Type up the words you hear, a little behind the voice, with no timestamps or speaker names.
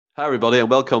Hi, everybody, and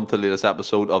welcome to the latest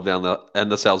episode of the In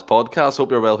the Celts podcast.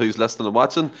 Hope you're well, who's listening and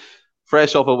watching.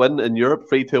 Fresh off a win in Europe,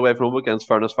 3-2 away from home against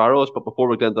Furness Faroes. But before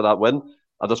we get into that win,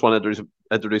 I just want to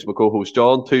introduce my co host,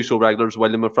 John, two show regulars,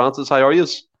 William and Francis. How are you?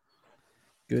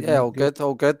 Good, yeah, all good,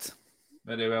 all good.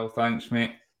 Very well, thanks,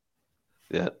 mate.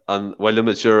 Yeah, and William,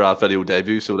 it's your video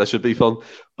debut, so this should be fun.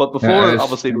 But before,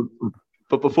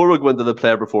 before we go into the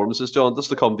player performances, John, just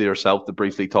to come to yourself to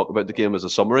briefly talk about the game as a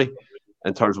summary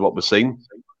in terms of what we've seen.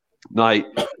 Now,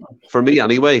 for me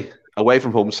anyway, away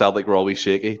from home, Celtic were always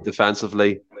shaky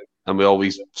defensively, and we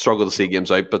always struggle to see games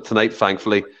out. But tonight,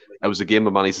 thankfully, it was a game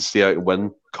we managed to stay out and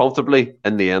win comfortably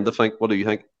in the end, I think. What do you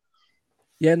think?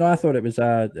 Yeah, no, I thought it was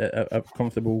a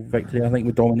comfortable victory. I think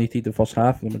we dominated the first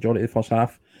half, the majority of the first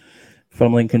half,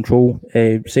 firmly in control.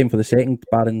 Same for the second,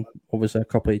 barring obviously a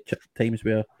couple of times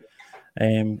where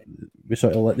we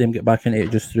sort of let them get back into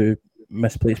it just through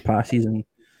misplaced passes and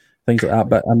things like that.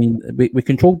 But I mean, we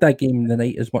controlled that game the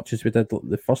night as much as we did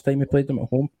the first time we played them at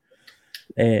home.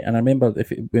 And I remember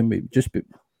when we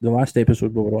the last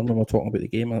episode we were on when we were talking about the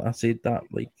game, I said that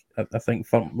I think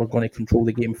we're going to control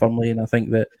the game firmly, and I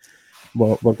think that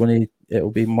we're going to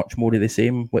it'll be much more of the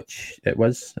same, which it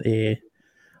was.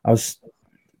 As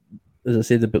I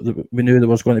said, we knew there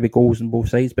was going to be goals on both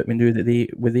sides, but we knew that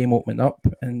with them opening up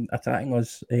and attacking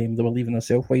us, they were leaving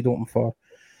themselves wide open for.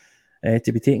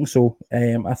 To be taken. So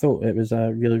I thought it was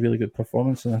a really, really good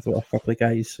performance, and I thought a couple of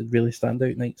guys had really stand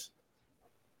out nights.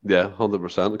 Yeah,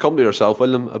 100%. Come to yourself,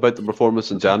 William, about the performance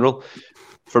in general.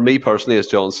 For me personally, as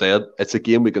John said, it's a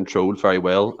game we controlled very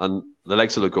well, and the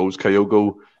likes of the goals,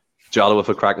 Kyogo, Jalo with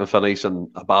a cracking finish, and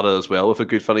Abada as well with a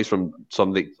good finish from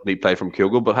some neat play from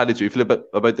Kyogo. But how did you feel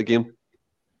about the game?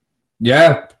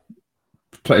 Yeah,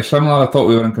 pretty similar. I thought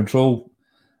we were in control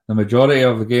the majority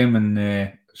of the game,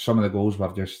 and some of the goals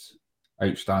were just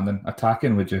outstanding.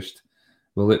 Attacking, we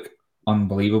look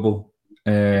unbelievable.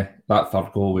 That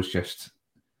third goal was just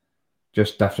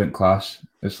different class.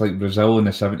 It's like Brazil in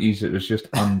the 70s. It was just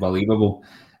unbelievable.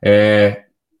 Yeah,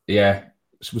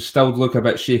 we still look a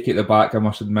bit shaky at the back, I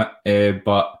must admit.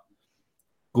 But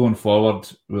going forward,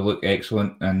 we look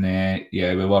excellent. And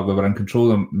we were in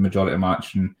control of the majority of the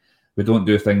match. And we don't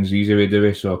do things easy, do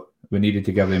we? So we needed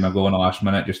to give them a go in the last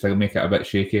minute just to make it a bit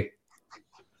shaky.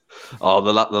 Oh,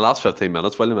 the last 15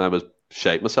 minutes, William, I was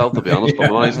shite myself, to be honest,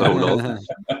 but my eyes don't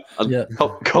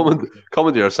hold on.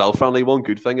 Coming to yourself, friendly, one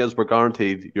good thing is we're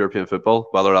guaranteed European football,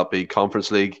 whether that be Conference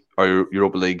League or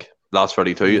Europa League, last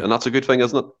 32, and that's a good thing,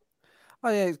 isn't it? Oh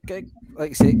yeah,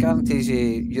 like I say, it guarantees you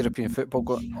European football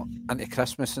going into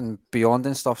Christmas and beyond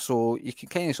and stuff, so you can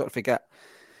kind of sort of get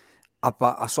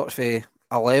a sort of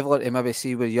a leveler to maybe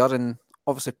see where you're in.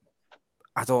 Obviously,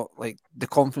 I don't like the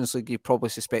Conference League, you probably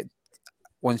suspect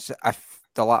if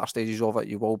the latter stages of it,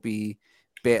 you will be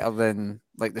better than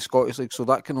like the Scottish League. So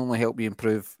that can only help you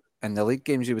improve in the league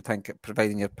games, you would think,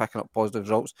 providing you're picking up positive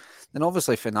results. Then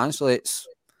obviously financially it's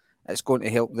going to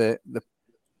help the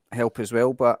help as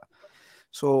well. But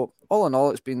so all in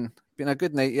all, it's been a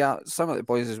good night. Yeah, some of the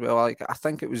boys as well. Like I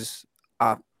think it was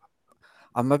I've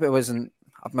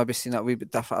maybe seen it a wee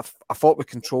bit different. I thought we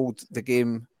controlled the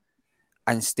game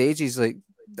in stages. Like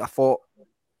I thought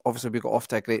obviously we got off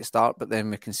to a great start, but then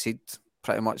we conceded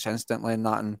pretty much instantly in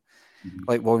that. And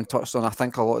like William touched on, I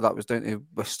think a lot of that was down to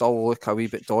we still look a wee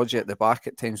bit dodgy at the back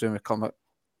at times when we come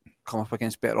up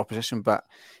against better opposition. But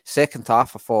second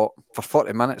half, I thought for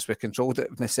 40 minutes we controlled it.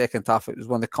 In the second half, it was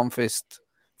one of the comfiest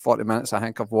 40 minutes I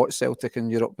think I've watched Celtic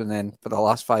in Europe. And then for the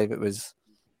last 5, it was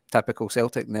typical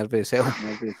Celtic, nervous as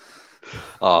hell.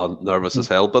 Oh, nervous as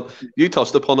hell. But you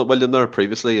touched upon it, William, there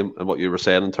previously, and what you were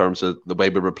saying in terms of the way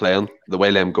we were playing, the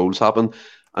way them goals happened.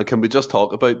 And can we just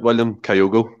talk about William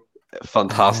Kyogo?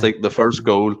 Fantastic. The first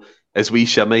goal is wee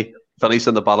shimmy, finished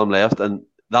in the bottom left, and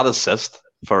that assist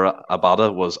for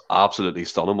Abada was absolutely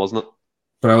stunning, wasn't it?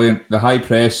 Brilliant. The high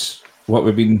press, what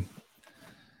we've been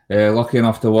lucky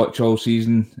enough to watch all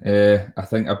season. I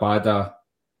think Abada,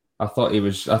 I thought he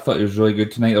was really good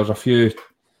tonight. There was a few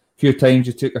times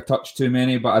he took a touch too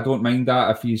many, but I don't mind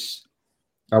that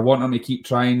I want him to keep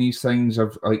trying these things. I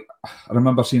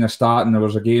remember seeing a start, and there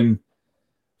was a game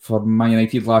for Man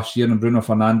United last year, and Bruno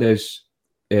Fernandes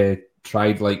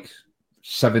tried like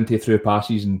 70 through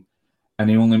passes, and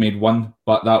he only made one,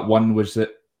 but that one was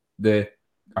the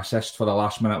assist for the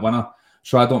last minute winner.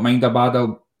 So I don't mind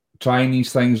Abada trying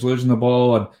these things, losing the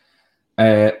ball, and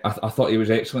I thought he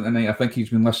was excellent tonight. I think he's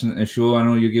been listening to the show. I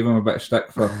know you gave him a bit of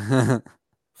stick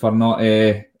for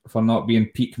not being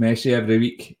peak Messi every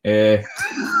week.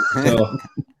 So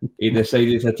he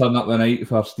decided to turn up the night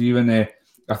for Stephen.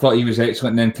 I thought he was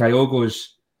excellent. And then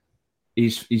Kyogo's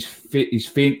his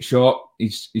faint shot,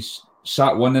 he's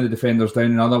sat one of the defenders down,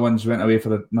 and the other ones went away for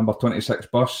the number 26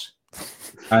 bus,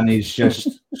 and he's just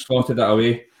slotted it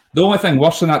away. The only thing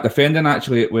worse than that defending,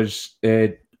 actually, it was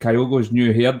Kyogo's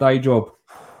new hair dye job.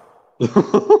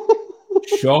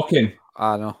 Shocking.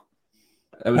 I know.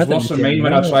 It was worse than mine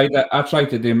when I tried it. I tried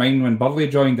to do mine when Burley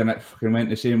joined, and it fucking went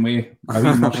the same way.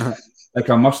 Like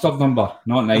a mustard number.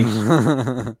 Not nice.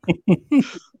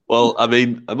 Well, I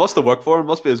mean, it must have worked for him. It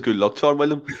must be his good luck charm,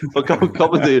 William. But coming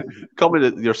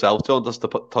to yourself, John, just to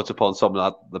touch upon some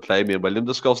of that, the play me and William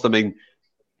discussed. I mean,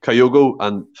 Kyogo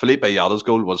and Felipe Yada's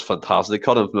goal was fantastic.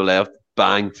 Cut him from the left,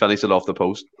 bang, finish it off the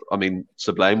post. I mean,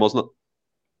 sublime, wasn't it?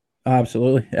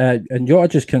 Absolutely, and Jota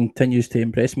just continues to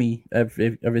impress me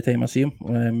every time I see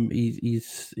him. He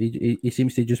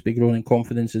seems to just be growing in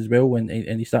confidence as well, and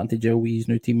he's starting to gel with his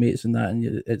new teammates and that,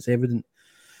 and it's evident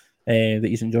that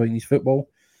he's enjoying his football.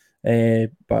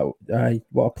 But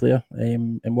what a player,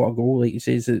 and what a goal! Like he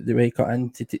says, the way he cut in,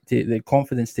 to the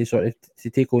confidence to sort of to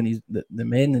take on the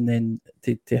men, and then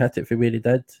to hit it for where he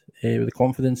did with the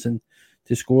confidence, and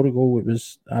to score a goal. It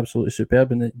was absolutely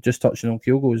superb, and just touching on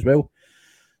Kyogo as well.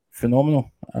 Phenomenal,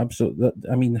 absolutely.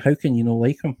 I mean, how can you not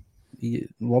like him? You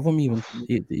love him even.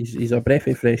 He's a breath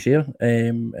of fresh air,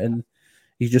 and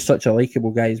he's just such a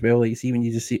likable guy as well. Like, see, when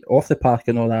you just see off the park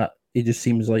and all that, he just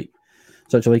seems like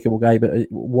such a likable guy. But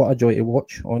what a joy to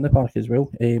watch on the park as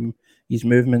well. His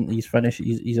movement, his finish,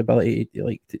 his ability,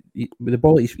 with the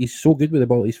ball, he's so good with the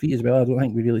ball at his feet as well. I don't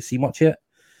think we really see much yet.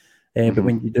 But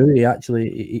when you do,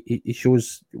 he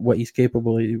shows what he's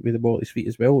capable of with the ball at his feet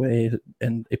as well.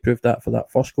 And he proved that for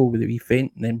that first goal with a wee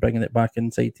feint and then bringing it back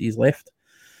inside to his left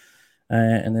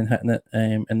and then hitting it.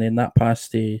 And then that pass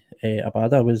to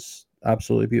Abada was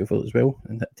absolutely beautiful as well.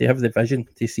 And to have the vision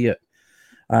to see it.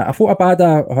 I thought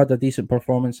Abada had a decent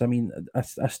performance. I mean,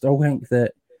 I still think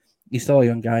that he's still a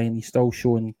young guy and he's still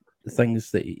showing the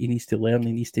things that he needs to learn.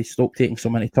 He needs to stop taking so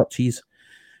many touches.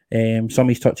 Some of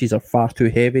his touches are far too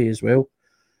heavy as well.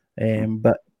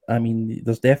 But I mean,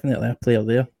 there's definitely a player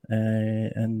there,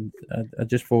 and I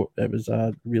just thought it was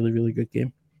a really, really good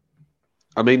game.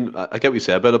 I mean, I get what you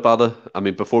say about Abada. I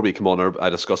mean, before we come on, I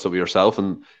discussed it with yourself,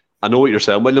 and I know what you're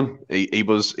saying, William. He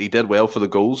did well for the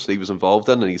goals he was involved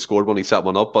in, and he scored when he set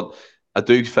one up. But I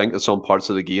do think that some parts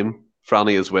of the game,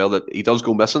 Franny as well, that he does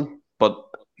go missing. But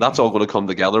that's all going to come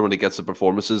together when he gets the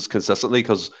performances consistently,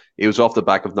 because he was off the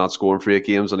back of not scoring for 8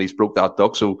 games and he's broke that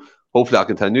duck. So hopefully that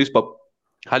continues. But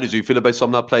how did you feel about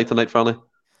some of that play tonight, Franny?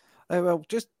 Well,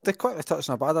 just to quickly touch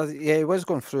on Abada, yeah, he was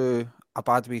going through a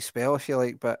bad wee spell, if you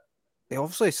like, but he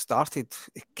obviously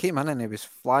he came in and he was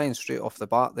flying straight off the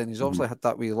bat. Then he's obviously had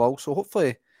that wee lull. So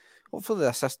hopefully the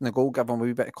assist and the goal give him a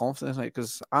wee bit of confidence,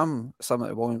 because I'm similar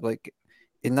to William, like,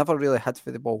 he never really hid for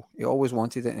the ball. He always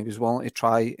wanted it and he was willing to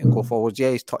try and go forwards.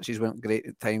 Yeah, his touches weren't great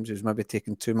at times. He was maybe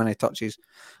taking too many touches.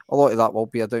 A lot of that will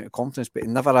be a down to confidence, but he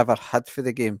never ever hid for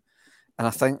the game. And I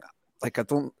think, like,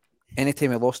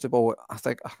 anytime he lost the ball, I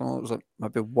know it was like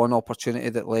maybe one opportunity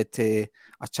that led to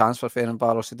a chance for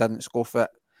Ferencváros. He didn't score for it.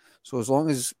 So as long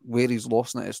as where he's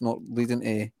lost it, it's not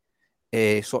leading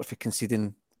to sort of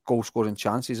conceding goal-scoring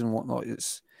chances and whatnot. You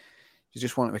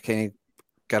just want to kind of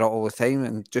get it all the time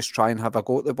and just try and have a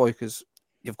go at the boy, because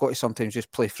you've got to sometimes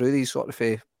just play through these sort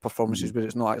of performances where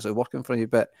it's not actually working for you.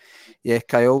 But yeah,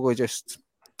 Kyogo just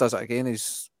does it again.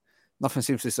 Nothing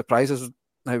seems to surprise us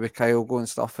now with Kyogo and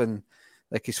stuff. And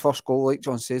like his first goal, like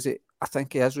John says, I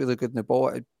think he is really good in the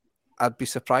ball. I'd be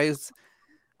surprised.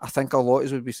 I think a lot of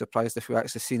us would be surprised if we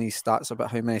actually seen his stats about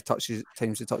how many times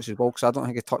he touches the ball, because I don't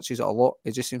think he touches it a lot.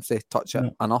 He just seems to touch it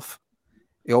enough.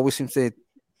 He always seems to.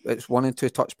 It's 1 and 2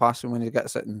 touch passing when he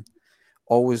gets it, and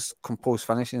always composed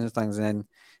finishing and things. And then,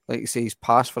 like you say, his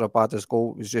pass for Abada's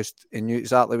goal was just, he knew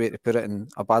exactly where to put it, and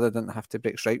Abada didn't have to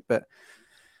break strike. But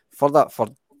for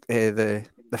the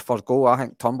third goal, I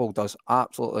think Turnbull does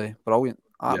absolutely brilliant.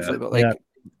 Absolutely,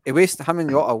 him and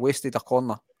Jota wasted a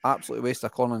corner, absolutely wasted a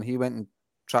corner, and he went and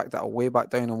tracked it way back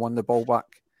down and won the ball back.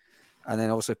 And then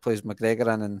obviously plays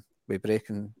McGregor in, and we break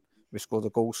and we score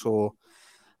the goal. So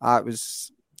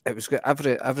it was good.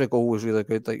 Every goal was really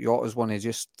good. Like Jota's one,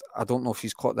 I don't know if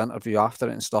he's caught the interview after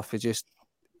it and stuff.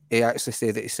 He actually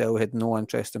said that he still had no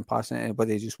interest in passing it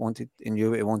anybody. He knew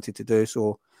what he wanted to do.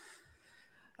 So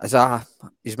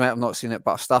you might have not seen it,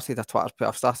 but I've started a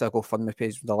GoFundMe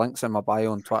page with the links in my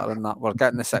bio on Twitter and that. We're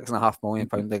getting the £6.5 million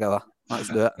together. Let's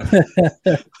do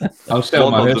it. I'll sell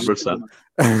my 100%.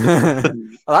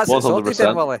 That's it sorted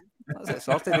then, Willie. That's it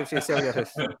sorted if you sell your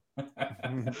house.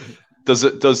 Does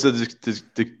the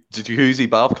jacuzzi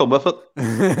bath come with it? The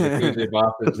jacuzzi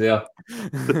bath is there.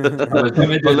 I was going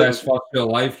to do this first real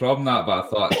live from that, but I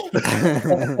thought.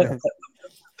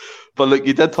 But look,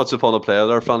 you did touch upon a player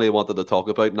there, Fanny, I wanted to talk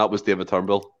about, and that was David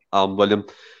Turnbull, William.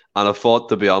 And I thought,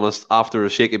 to be honest, after a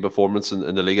shaky performance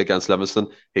in the league against Livingston,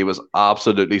 he was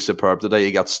absolutely superb today.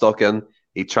 He got stuck in,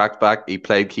 he tracked back, he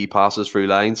played key passes through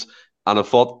lines. And I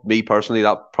thought, me personally,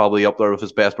 that probably up there with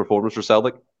his best performance for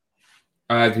Celtic.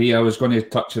 I agree. I was going to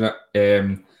touch on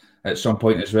it at some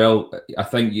point as well. I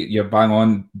think you're bang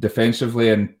on defensively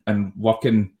and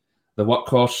working. The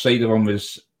workhorse side of him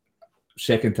was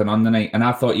second to none tonight. And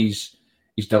I thought his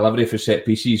delivery for set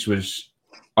pieces was...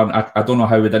 I don't know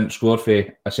how we didn't score for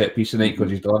a set piece tonight because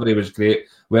his delivery was great.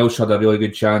 Welsh had a really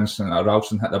good chance and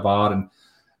Ralston hit the bar. And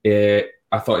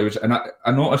I thought he was... And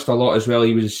I noticed a lot as well.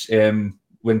 He was...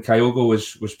 when Kyogo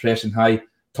was pressing high,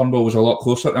 Turnbull was a lot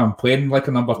closer to him, playing like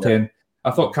a number 10. I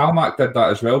thought Kalmak did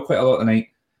that as well quite a lot tonight.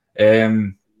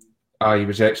 He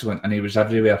was excellent and he was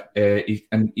everywhere.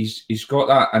 He's got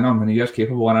that in him and he is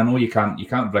capable. And I know you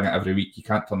can't bring it every week. You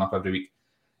can't turn up every week.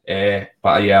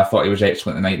 But yeah, I thought he was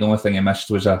excellent tonight. The only thing he missed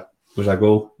was a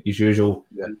goal. His usual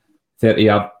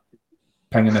 30-yard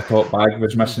ping in the top bag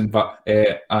was missing. But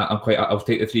I'll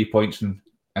take the 3 points and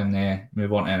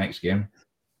move on to the next game.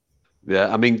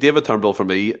 Yeah, I mean, David Turnbull for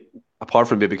me, apart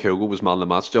from maybe Kyogo, was man of the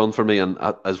match, John, for me. And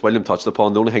as William touched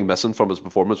upon, the only thing missing from his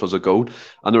performance was a goal.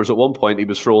 And there was at one point he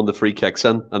was throwing the free kicks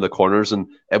in and the corners, and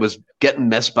it was getting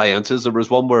missed by inches. There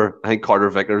was one where I think Carter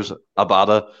Vickers,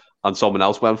 Abada, and someone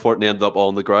else went for it and ended up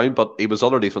on the ground. But he was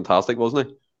utterly fantastic, wasn't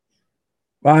he?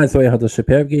 Well, I thought he had a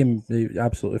superb game,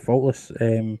 absolutely faultless.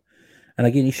 And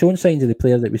again, he's shown signs of the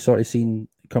player that we sort of seen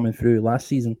coming through last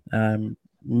season.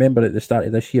 Remember at the start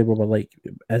of this year, we were like,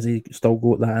 is he still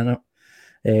got that in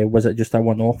it? Was it just a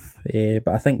one-off? But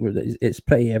I think it's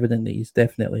pretty evident that he's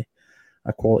definitely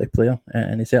a quality player,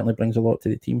 and he certainly brings a lot to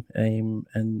the team.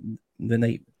 And the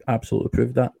night absolutely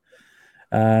proved that.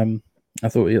 I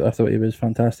thought he was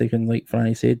fantastic, and like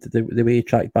Franny said, the way he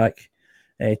tracked back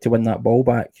to win that ball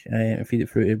back and feed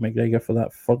it through to McGregor for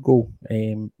that third goal,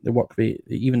 the work rate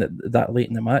even at that late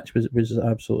in the match was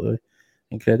absolutely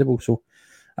incredible. So.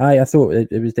 I thought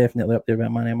it was definitely up there with a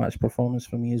man of match performance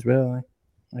for me as well.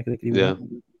 I could agree with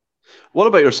that. What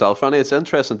about yourself, Randy? It's an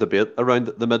interesting debate around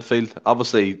the midfield.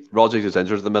 Obviously, Rodgers is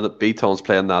injured at the minute. Beaton's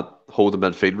playing that hold the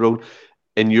midfield role.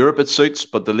 In Europe, it suits,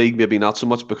 but the league maybe not so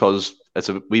much because it's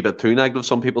a wee bit too negative,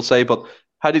 some people say. But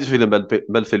how did you feel the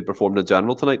midfield performed in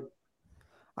general tonight?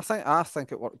 I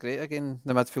think it worked great again.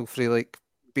 The midfield three, like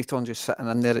Beaton just sitting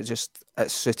in there, it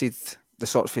suited the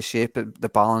sort of shape, the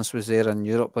balance was there in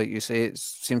Europe, like you say. It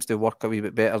seems to work a wee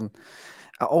bit better. And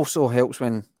it also helps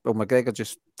when McGregor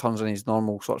just turns in his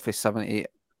normal sort of 78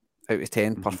 out of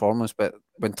 10 performance, but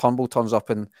when Turnbull turns up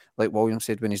and, like William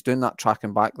said, when he's doing that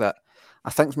tracking back that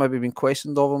I think's maybe been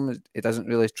questioned of him, he doesn't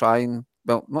really try and,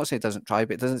 well, not say he doesn't try,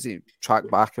 but he doesn't track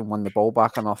back and win the ball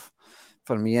back enough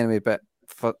for me anyway. But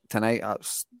for tonight,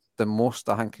 that's the most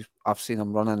I think I've seen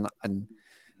him running, and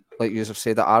like you have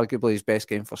said, that arguably his best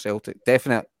game for Celtic.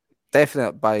 Definite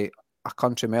by a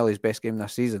country mile, his best game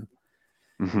this season.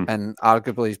 And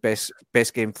arguably his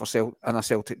best game for in a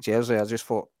Celtic jersey.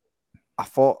 I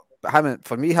thought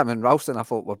him and Ralston, I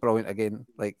thought were brilliant again.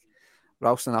 Like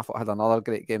Ralston, I thought had another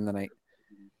great game tonight.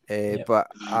 But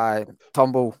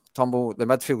Turnbull, the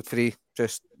midfield three,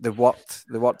 just they worked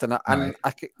in it, and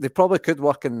they probably could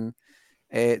work in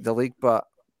the league, but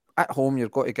at home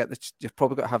you've probably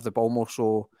got to have the ball more.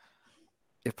 So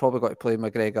you've probably got to play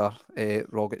McGregor,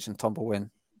 Rogic, and Turnbull when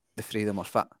the three of them are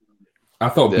fit. I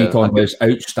thought Beaton was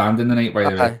outstanding tonight, by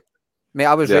the way. Mate,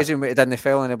 I was raging when it didn't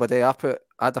fail anybody. I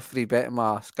had a free bet in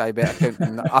my Sky Bet account,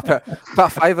 and I put a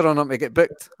fiver on him to get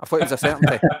booked. I thought it was a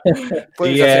certainty.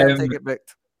 To get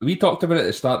booked. We talked about it at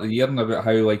the start of the year and about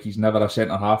how like he's never a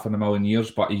centre half in a million years,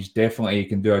 but he's definitely he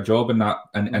can do a job in that,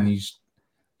 and he's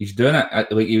doing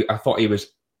it. I thought he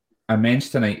was immense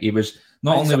tonight. He was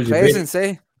not only was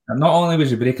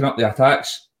he breaking up the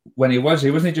attacks when he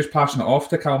wasn't just passing it off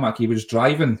to Kalmak. He was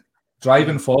driving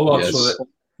forward, so that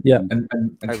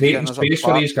and creating space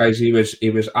for these guys. He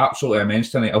was absolutely immense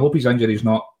tonight. I hope his injury is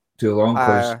not too long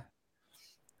because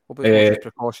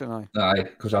precaution.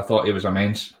 Because I thought he was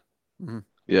immense.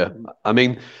 Yeah, I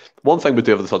mean, one thing we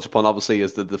do have to touch upon, obviously,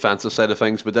 is the defensive side of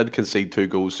things. We did concede 2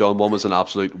 goals, John. One was an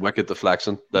absolute wicked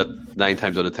deflection that 9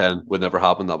 times out of 10 would never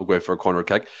happen. That would go for a corner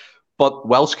kick. But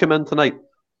Welsh came in tonight.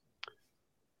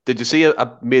 Did you see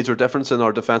a major difference in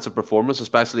our defensive performance,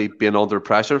 especially being under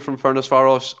pressure from Furness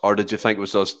Faros, or did you think it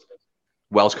was just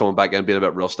Welsh coming back in being a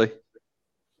bit rusty?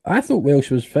 I thought Welsh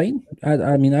was fine. I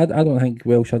don't think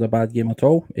Welsh had a bad game at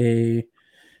all.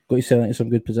 Got himself into some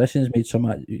good positions,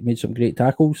 made some great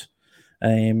tackles.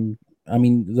 I I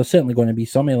mean, there's certainly going to be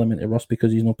some element of rust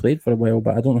because he's not played for a while,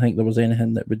 but I don't think there was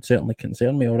anything that would certainly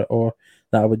concern me or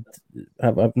that I would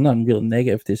have nothing really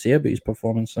negative to say about his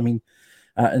performance. I mean,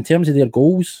 in terms of their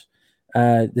goals,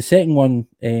 the second one,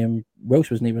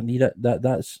 Welsh was never needed.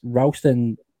 That's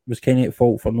Ralston was kind of at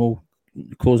fault for no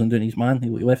closing down his man. He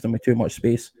left him with too much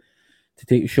space to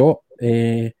take a shot,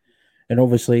 and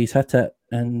obviously he's hit it,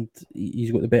 and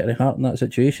he's got the better heart in that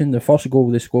situation. The first goal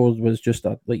they scored was just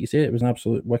like you say, it was an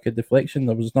absolute wicked deflection.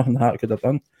 There was nothing Hart could have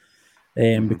done,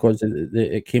 because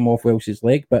it came off Welsh's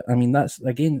leg. But I mean, that's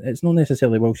again, it's not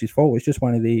necessarily Welsh's fault. It's just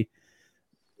one of the.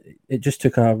 It just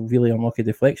took a really unlucky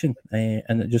deflection,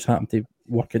 and it just happened to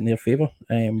work in their favour.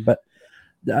 But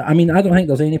I mean, I don't think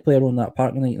there's any player on that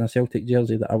park tonight in a Celtic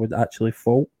jersey that I would actually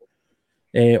fault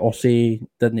or say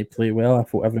didn't play well. I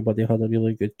thought everybody had a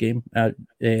really good game.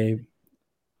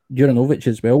 Juranovic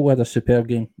as well had a superb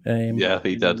game. Yeah,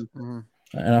 he did. And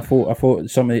I thought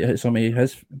some of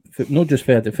his, not just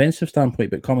for a defensive standpoint,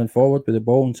 but coming forward with the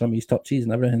ball and some of his touches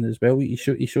and everything as well. He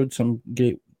showed some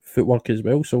great footwork as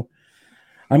well. So,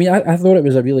 I mean, I thought it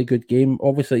was a really good game.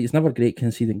 Obviously, it's never great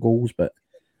conceding goals, but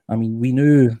I mean, we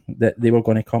knew that they were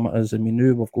going to come at us, and we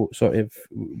knew we've got sort of,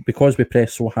 because we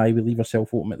press so high, we leave ourselves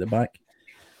open at the back.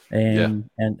 And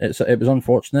it was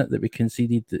unfortunate that we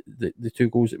conceded the two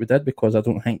goals that we did, because I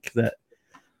don't think that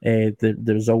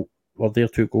the result or their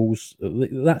two goals,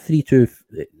 that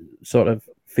 3-2 sort of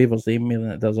favours them more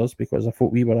than it does us, because I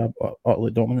thought we were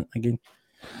utterly dominant again.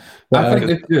 But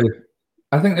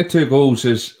I think the two goals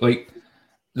is like,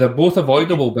 they're both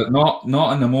avoidable, but not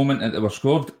in the moment that they were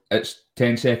scored. It's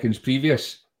 10 seconds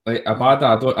previous. Like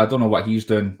Abada, I don't know what he's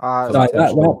doing.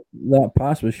 That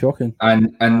pass was shocking.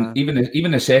 And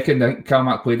even the second, I think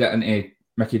Calmac played it into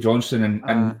Mickey Johnson,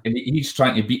 and he's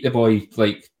trying to beat the boy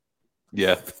like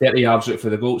 30 yards out for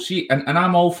the goal. See, and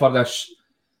I'm all for this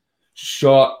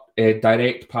short,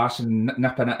 direct passing,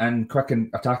 nipping it in, quick and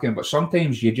attacking, but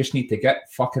sometimes you just need to get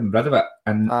fucking rid of it.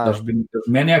 And there's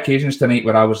many occasions tonight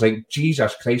where I was like,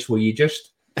 Jesus Christ, will you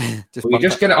just get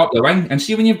it up the wing? And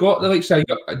see, when you've got the likes of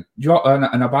Jota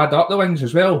and a bad up the wings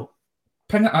as well,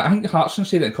 ping it. I think Hartson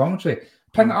said it in commentary,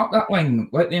 ping it up that wing,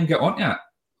 let them get onto it,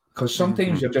 because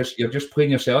sometimes you're just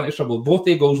playing yourself into trouble. Both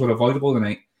their goals were avoidable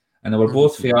tonight, and they were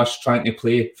both for us trying to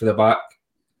play for the back.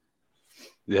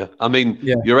 Yeah, I mean,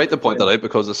 you're right to point that out,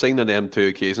 because I've seen in them two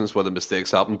occasions where the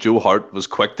mistakes happened, Joe Hart was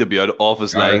quick to be out off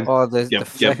his line. Oh, the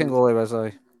second goal was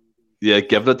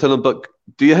giving it to them. But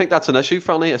do you think that's an issue,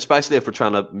 Franny, especially if we're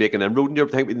trying to make an inroad in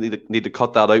Europe? Do you think we need to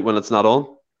cut that out when it's not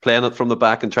on, playing it from the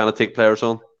back and trying to take players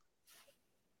on?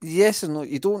 Yes and no.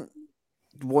 You don't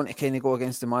want to kind of go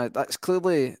against the manager.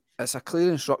 It's a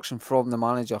clear instruction from the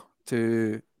manager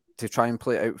to try and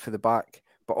play it out for the back,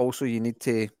 but also you need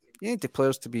the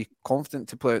players to be confident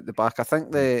to play out the back. I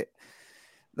think the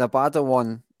Bada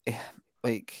one,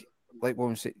 like what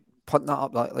we say, punt that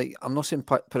up. Like I'm not saying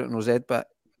put it in his head, but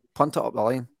punt it up the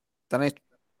line. Then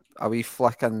a wee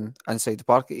flick inside the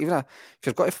park. Even if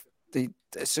you've got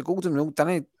it's a golden rule.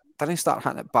 Then I start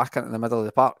hitting it back into the middle of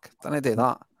the park. Then I do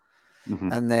that.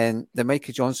 And then the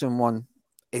Mikey Johnson one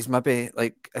is maybe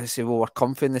like I say, we're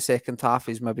comfy in the second half.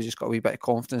 He's maybe just got a wee bit of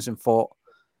confidence and thought,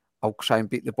 I'll try and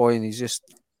beat the boy, and he's just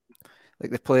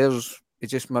like the players. He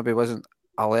just maybe wasn't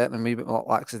alert and maybe more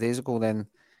lackadaisical. Then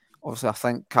obviously I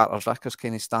think Carter Vickers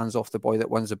kind of stands off the boy that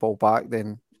wins the ball back.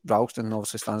 Then Ralston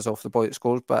obviously stands off the boy that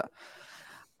scores. But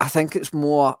I think it's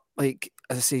more like,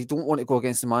 as I say, you don't want to go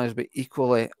against the manager, but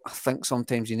equally I think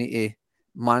sometimes you need to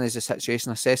manage the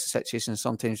situation, assess the situation, and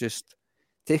sometimes just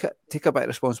take a bit of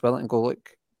responsibility and go,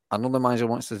 look, I know the manager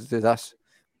wants us to do this,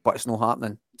 but it's not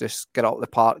happening. Just get out the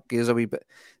park, gears a wee bit,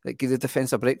 like give the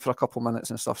defence a break for a couple of minutes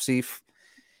and stuff. See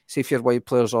if your wide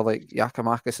players are like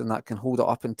Giakoumakis and that can hold it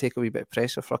up and take a wee bit of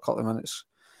pressure for a couple of minutes.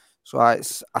 So I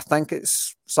think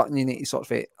it's something you need to sort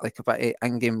of like a bit of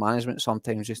in-game management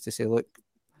sometimes, just to say, look,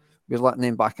 we're letting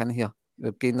them back in here.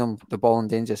 We're giving them the ball in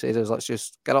dangerous areas. Let's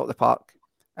just get out the park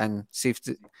and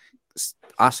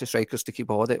ask the strikers to keep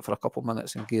a hold of it for a couple of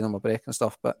minutes and give them a break and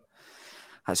stuff. But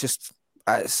it's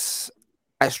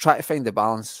trying to find the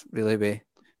balance, really, with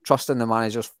trusting the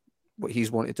manager's what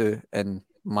he's wanting to do and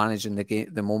managing the game,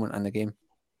 the moment in the game.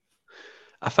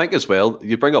 I think as well,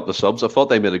 you bring up the subs. I thought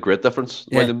they made a great difference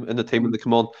in the team when they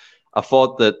come on. I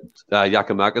thought that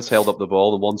Giakoumakis held up the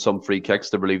ball and won some free kicks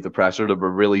to relieve the pressure that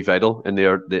were really vital in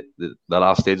the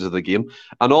last stages of the game.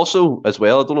 And also, as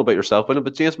well, I don't know about yourself, William,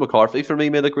 but James McCarthy for me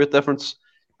made a great difference.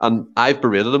 And I've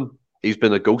berated him he's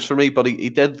been a ghost for me. But he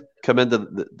did come into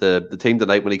the team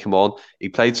tonight when he came on. He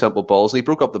played simple balls and he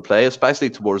broke up the play, especially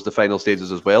towards the final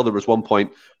stages as well. There was one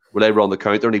point where they were on the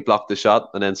counter and he blocked the shot,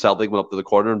 and then Celtic went up to the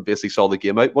corner and basically saw the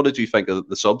game out. What did you think of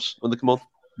the subs when they come on?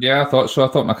 Yeah, I thought so. I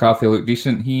thought McCarthy looked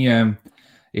decent.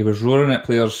 He was roaring at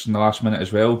players in the last minute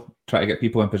as well, trying to get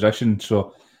people in position.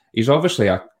 So he's obviously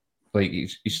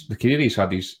he's the career he's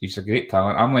had. He's a great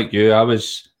talent. I'm like you. I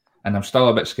was, and I'm still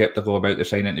a bit sceptical about the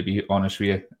signing, to be honest with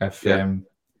you. If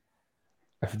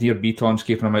Dear Beaton's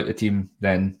keeping him out the team,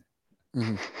 then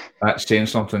that's saying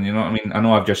something. You know what I mean? I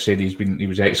know I've just said he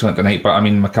was excellent tonight, but I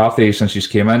mean McCarthy, since he's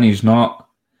came in, he's not.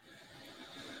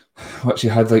 What's he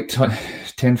had, like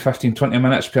 10, 15, 20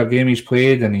 minutes per game he's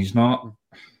played, and he's not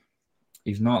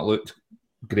looked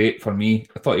great for me.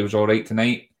 I thought he was all right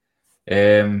tonight.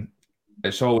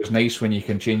 It's always nice when you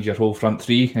can change your whole front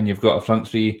three, and you've got a front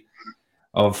three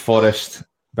of Forrest,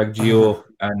 Big Gio,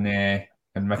 and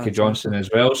Mickey Johnson as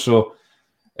well. So,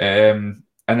 and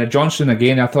Johnson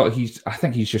again, I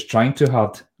think he's just trying too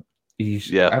hard.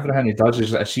 Everything he does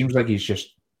it seems like he's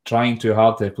just trying too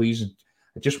hard to please.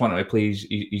 I just want him to play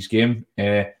his game.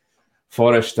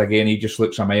 Forrest again, he just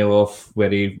looks a mile off where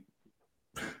he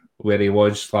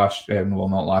was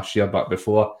not last year, but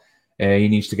before. He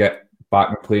needs to get back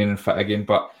and playing and fit again.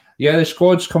 But yeah, the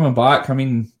squad's coming back. I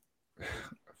mean,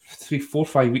 3, 4,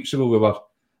 5 weeks ago,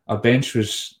 our bench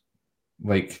was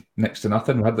like next to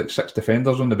nothing. We had like 6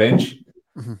 defenders on the bench.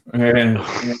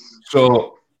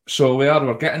 So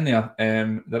we're getting there.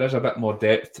 There is a bit more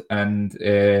depth, and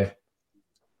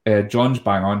John's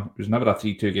bang on. It was never a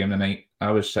 3-2 game tonight.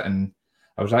 I was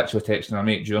actually texting a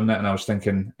mate during it, and I was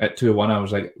thinking at 2-1, I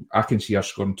was like, I can see us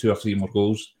scoring 2 or 3 more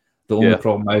goals. The only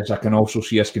problem is I can also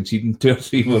see us conceding 2 or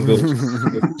 3 more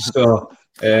goals. So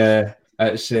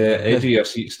it's edge of your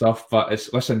seat stuff. But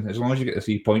listen, as long as you get the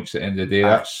 3 points at the end of the day,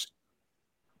 that's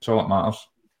all that matters.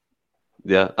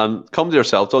 Yeah, and come to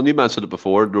yourself, Don. You mentioned it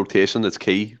before. Rotation is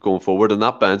key going forward, and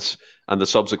that bench and the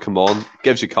subs that come on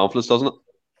gives you confidence, doesn't it?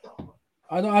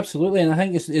 I know, absolutely, and I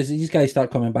think as these guys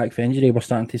start coming back for injury, we're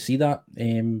starting to see that. I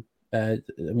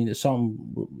mean, it's something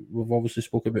we've obviously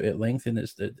spoke about at length, and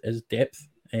it's depth,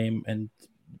 and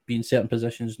being certain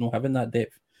positions, not having that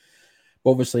depth.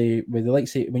 Obviously,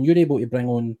 when you're able to bring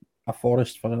on a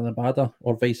Forrest for an Abada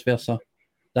or vice versa,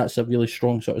 that's a really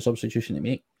strong sort of substitution to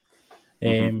make.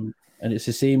 And it's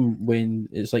the same when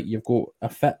it's like you've got a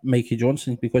fit Mikey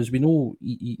Johnson, because we know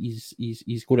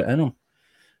he's got it in him.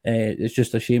 It's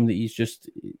just a shame that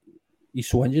he's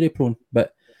so injury prone.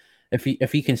 But if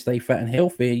he can stay fit and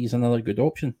healthy, he's another good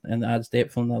option, and adds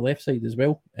depth on the left side as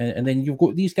well. And then you've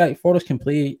got these guys. Forrest can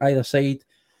play either side.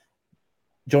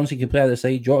 Johnson can play either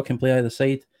side. Jota can play either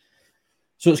side.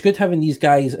 So it's good having these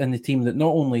guys in the team that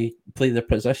not only play their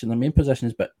main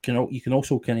positions, but you can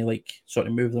also kind of like sort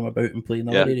of move them about and play in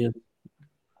other areas.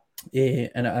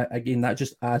 And again, that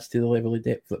just adds to the level of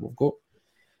depth that we've got.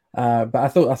 But I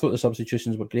thought the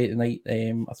substitutions were great tonight.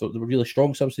 I thought they were really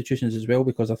strong substitutions as well,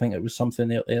 because I think it was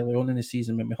something early on in the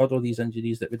season when we had all these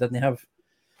injuries that we didn't have.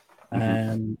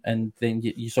 And then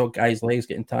you saw guys' legs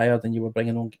getting tired, and you were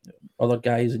bringing on other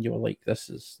guys, and you were like,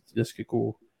 this could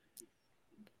go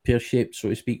pear-shaped, so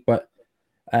to speak. But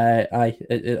I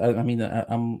mean,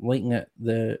 I'm liking it.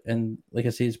 And like I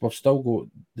say, we've still got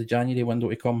the January window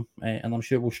to come, and I'm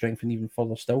sure we'll strengthen even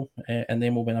further still. And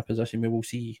then we'll be in a position where we'll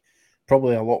see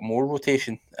probably a lot more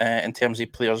rotation in terms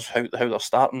of players, how they're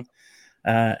starting,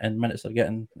 and minutes they're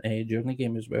getting during the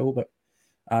game as well. But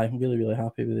I'm really, really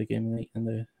happy with the game tonight,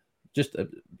 and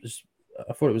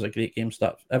I thought it was a great game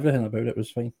start. Everything about it was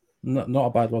fine. Not a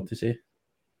bad word to say.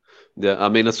 Yeah, I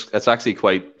mean, it's actually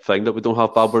quite thing that we don't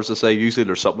have bad words to say. Usually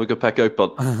there's something we could pick out,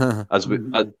 but as we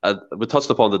touched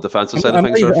upon the defensive side of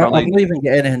things. I'm not even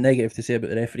getting anything negative to say about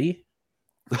the referee.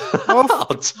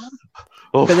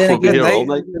 But then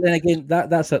again,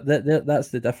 that's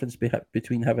the difference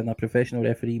between having a professional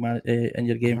referee in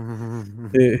your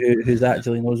game who's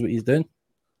actually knows what he's doing.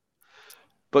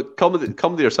 But come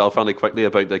to yourself, Randy, quickly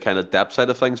about the kind of depth side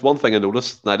of things. One thing I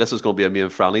noticed, now this is going to be a main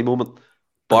Franny moment,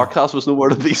 Barkas was nowhere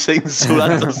to be seen, so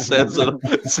that just says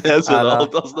it all,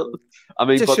 doesn't it? I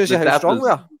mean, just shows you how strong we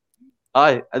are.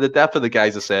 Aye, and the depth of the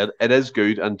guys, I said, it is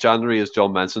good. And January, as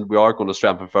John mentioned, we are going to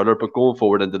strengthen further. But going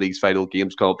forward into these final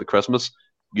games coming up to Christmas,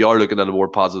 you are looking at a more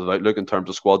positive outlook in terms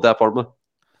of squad depth, aren't we?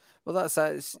 Well, that's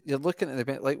it. You're looking at the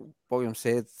bench, like William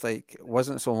said, like it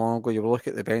wasn't so long ago you were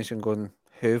looking at the bench and going,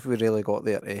 who have we really got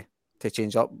there to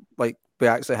change up? Like we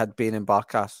actually had Bain and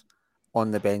Barkas on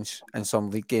the bench in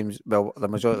some league games. Well, the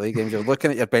majority of league games, you're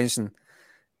looking at your bench and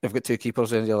you've got 2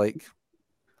 keepers and you're like,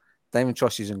 Diamond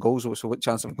trusts you in goals, so what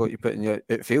chance have I got you putting your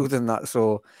outfield in that?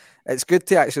 So it's good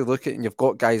to actually look at, and you've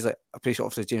got guys like, I appreciate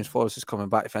obviously James Forrest is coming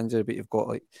back from injury, but you've got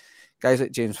like guys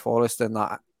like James Forrest and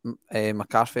that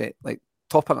McCarthy, like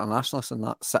top internationalists and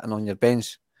that sitting on your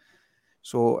bench.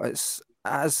 So it's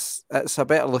a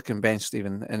better looking bench,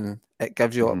 Stephen, and it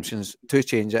gives you options to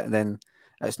change it, and then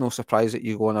it's no surprise that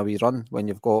you go on a wee run when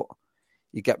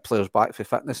you get players back for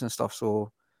fitness and stuff.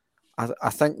 So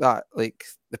I think that like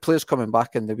the players coming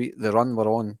back and the run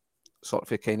we're on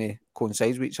sort of kind of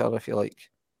coincides with each other, if you like.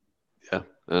 Yeah,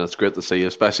 it's great to see,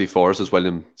 especially for us, as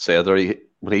William said there,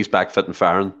 when he's back fit and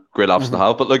firing, great option to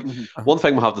have. But like one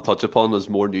thing we have to touch upon is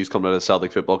more news coming out of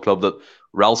Celtic Football Club that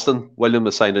Ralston, William,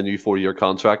 has signed a new 4-year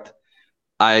contract.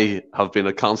 I have been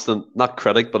a constant, not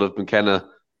critic, but I've been kind of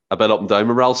a bit up and down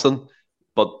with Ralston.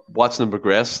 But watching him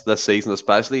progress this season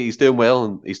especially, he's doing well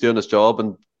and he's doing his job.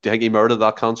 And do you think he merited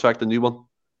that contract, the new one?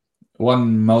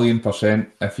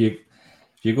 1,000,000%. If you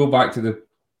go back to the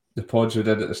pods we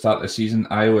did at the start of the season,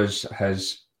 I was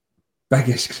his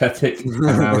biggest critic.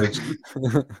 And I was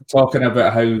talking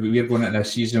about how we're going into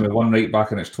this season with one right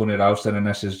back and it's Tony Ralston, and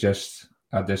this is just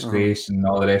a disgrace and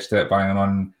all the rest of it, banging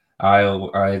on.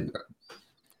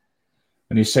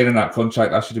 When he's signing that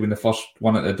contract, I should have been the first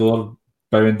one at the door,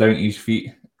 bowing down to his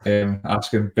feet,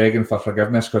 begging for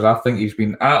forgiveness, because I think he's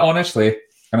been, honestly,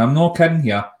 and I'm not kidding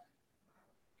here,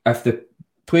 if the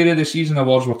player of the season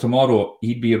awards were tomorrow,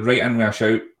 he'd be right in with a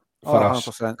shout for us.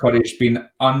 100%. Carty's been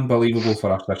unbelievable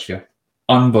for us this year.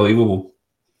 Unbelievable.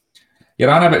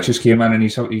 Juranovic has came in and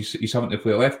he's having to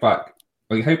play left back.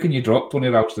 Like, how can you drop Tony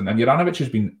Ralston? And Juranovic has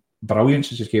been brilliant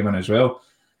since he came in as well.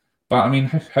 But I mean,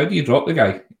 how do you drop the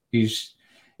guy? He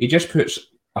just puts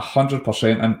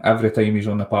 100% in every time he's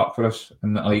on the park for us.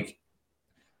 And like,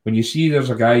 when you see there's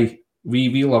a guy,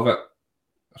 we love it.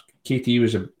 KT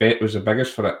was the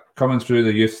biggest for it, coming through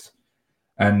the youth,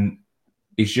 and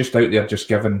he's just out there just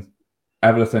giving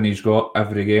everything he's got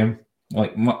every game.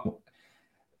 Like,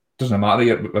 doesn't matter.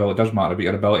 It does matter about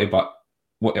your ability, but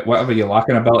whatever you lack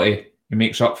in ability, he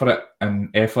makes up for it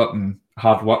in effort and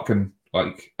hard work, and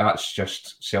like, that's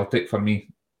just Celtic for me.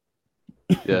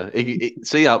 Yeah,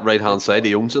 see that right hand side,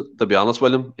 he owns it, to be honest,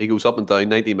 William. He goes up and down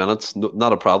 90 minutes,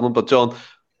 not a problem. But John,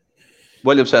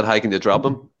 William said, how can you drop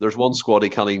him? There's one squad he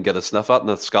can't even get a sniff at, and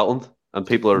that's Scotland. And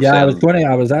people are saying...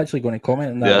 I was actually going to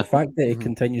comment on that. Yeah. The fact that he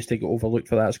continues to get overlooked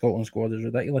for that Scotland squad is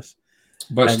ridiculous.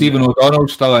 But Stephen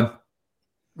O'Donnell's still in.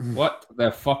 What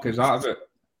the fuck is that about?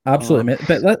 Absolutely, mate.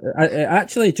 But it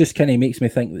actually just kind of makes me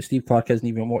think that Steve Clarke isn't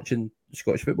even watching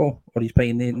Scottish football, or he's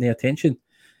paying no attention.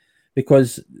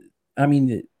 Because, I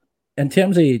mean, in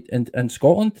terms of in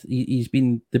Scotland, he's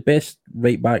been the best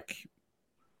right back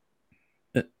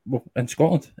in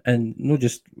Scotland, and not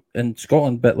just in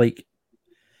Scotland, but like,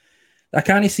 I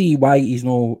can't see why he's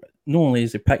not only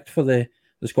is he picked for the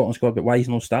Scotland squad, but why he's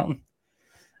not starting.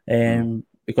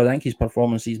 Because I think his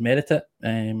performance, he's merited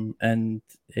it, and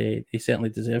he certainly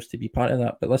deserves to be part of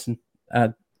that. But listen,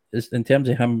 in terms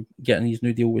of him getting his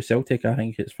new deal with Celtic, I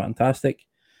think it's fantastic.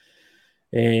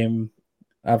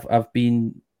 I've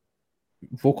been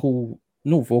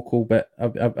but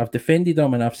I've defended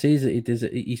him, and I've said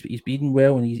that he's been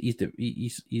well, and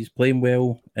he's playing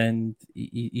well, and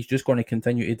he's just going to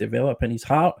continue to develop. And his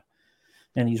heart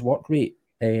and his work rate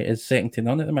is second to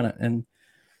none at the minute. And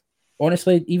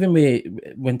honestly, even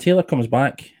when Taylor comes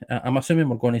back, I'm assuming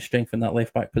we're going to strengthen that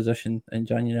left back position in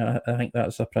January. I think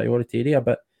that's a priority area.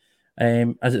 But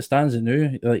as it stands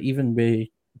now, like, even with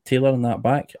Taylor in that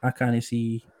back, I can't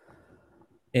see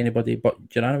anybody but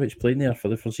Juranovic playing there for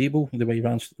the foreseeable, the way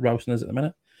Ralston is at the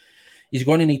minute. He's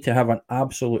going to need to have an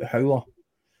absolute howler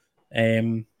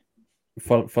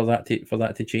for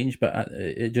that to change, but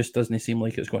it just doesn't seem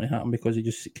like it's going to happen, because he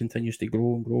just continues to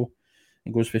grow and grow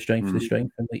and goes from strength to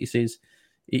strength. And like he says,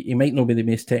 he might not be the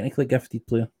most technically gifted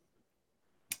player,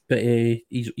 but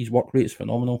his work rate is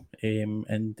phenomenal,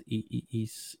 and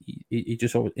he's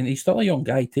still a young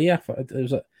guy too.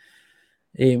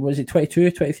 Was it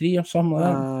 22, 23 or something like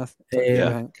that?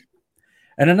 Yeah.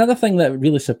 And another thing that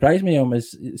really surprised me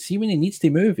is, see, when he needs to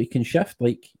move, he can shift.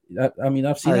 Like, I mean,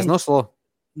 I've seen him. He's not slow.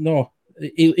 No,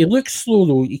 he looks slow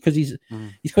though, because he's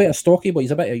quite a stocky, but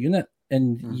he's a bit of a unit.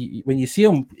 And when you see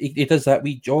him, he does that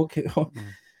wee jog.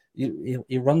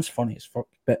 He runs funny as fuck,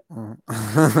 but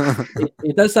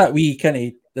he does that wee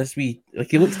like,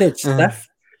 he looks dead stiff.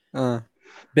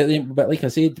 But like I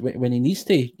said, when he needs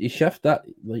to, he shift that,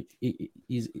 like,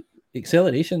 he's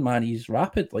acceleration, man. He's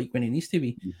rapid, like, when he needs to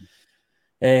be.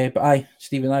 But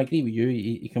Stephen, I agree with you.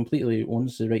 He completely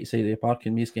owns the right side of the park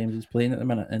in most games he's playing at the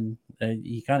minute, and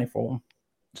you can't fault him.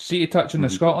 See, touching the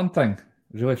Scotland thing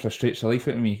really frustrates the life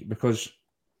out of me, because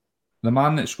the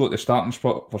man that's got the starting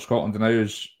spot for Scotland now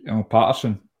is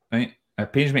Patterson, right?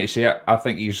 It pains me to say it. I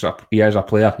think he is a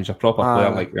player. He's a proper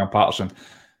player like Patterson.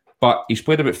 But he's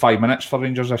played about 5 minutes for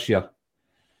Rangers this year.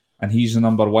 And he's the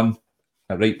number one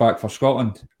at right back for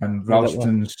Scotland. And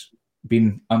Ralston's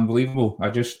been unbelievable.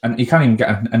 And he can't even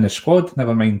get in the squad,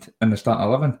 never mind in the starting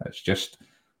 11. It's just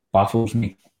baffles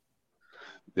me.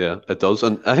 Yeah, it does.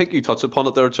 And I think you touched upon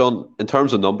it there, John. In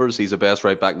terms of numbers, he's the best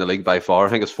right back in the league by far. I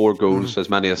think it's 4 goals, as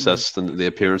many assists, and the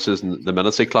appearances and the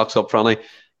minutes he clocks up, Franny.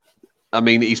 I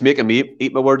mean, he's making me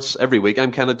eat my words every week.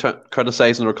 I'm kind of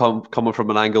criticising or coming from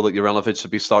an angle that Juranovic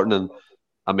should be starting. And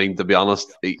I mean, to be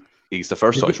honest, he's the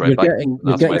first choice right back. You're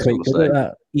getting quite good at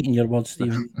that, eating your words,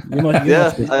 Stephen. You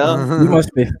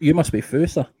must be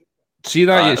Fusa. See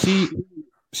that? See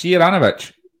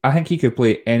Juranovic. I think he could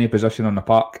play any position on the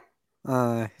park.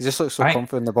 He just looks so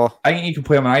confident in the ball. I think you can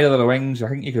play him on either of the wings. I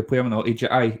think you could play him on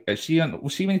the See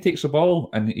when he takes the ball,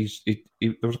 and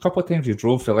there was a couple of times he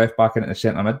drove the left back into the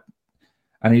centre mid,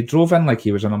 and he drove in like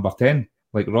he was a number 10,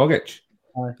 like Rogic.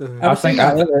 I think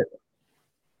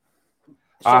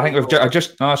we've I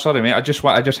just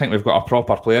think we've got a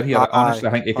proper player here. Honestly,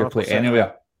 I think he could play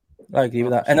anywhere. I agree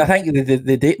with that, and I think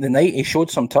the night he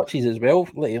showed some touches as well.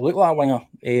 Like, he looked like a winger,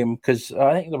 because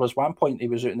I think there was one point he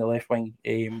was out in the left wing.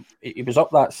 He was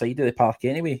up that side of the park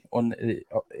anyway, and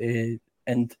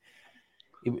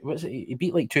he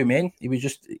beat like 2 men. He was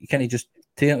just kind of just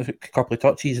taking a couple of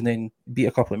touches and then beat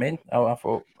a couple of men. I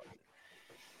thought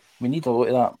we need to look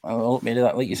at that. A lot more of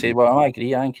that, like you said. Well, I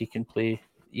agree. I think he can play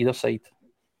either side.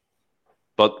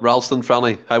 But Ralston,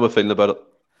 Franny, how are we feeling about it?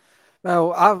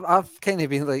 Well, I've kind of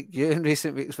been like you in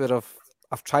recent weeks where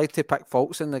I've tried to pick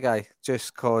faults in the guy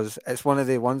just because it's one of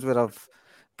the ones where I've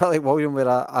bit like William where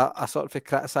I sort of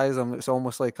criticise him. It's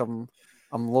almost like I'm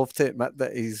loath to admit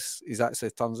that he's actually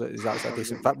turns out he's actually a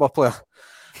decent football player.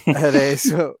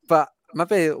 But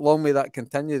maybe long may that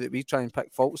continue that we try and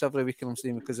pick faults every week in him,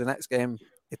 Stephen, because the next game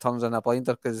he turns in a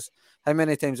blinder. Because how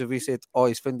many times have we said, "Oh,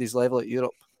 he's found his level at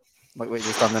Europe"? Like what he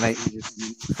just done the night,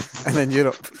 and in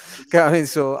Europe. You know what I mean?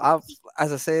 So I've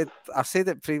said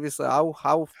it previously.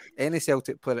 How any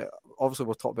Celtic player, obviously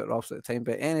we'll talk about Ralston at the time,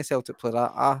 but any Celtic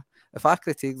player, if I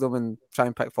critique them and try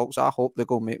and pick faults, I hope they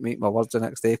go make my words the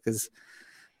next day. Because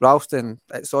Ralston,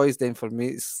 it's always done for me.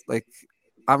 It's like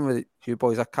I'm with you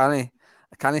boys. I can't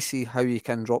see how you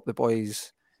can drop the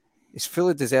boys. He's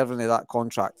fully deserving of that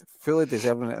contract, fully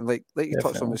deserving it, and like you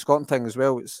touched on the Scotland thing as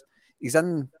well. He's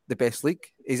in the best league.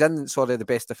 He's in the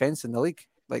best defence in the league.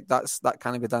 Like that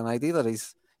can't be denied either.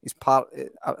 He's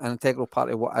an integral part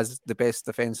of what is the best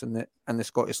defence in the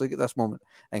Scottish League at this moment,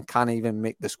 and can't even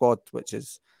make the squad, which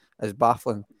is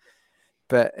baffling.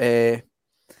 But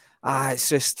it's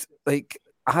just like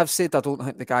I have said. I don't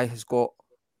think the guy has got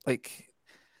like.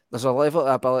 There's a level of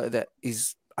ability that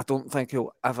I don't think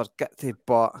he'll ever get to.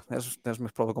 But there's me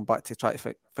probably going back to try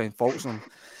to find faults in him.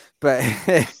 But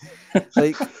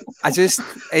like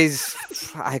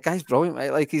the guy's brilliant,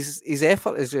 right? Like his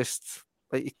effort is just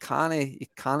like you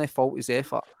can't fault his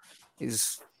effort.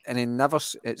 It's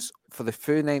for the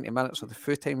full 90 minutes or the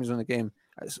full time he's on the game,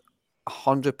 it's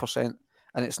 100%.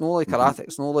 And it's not like erratic,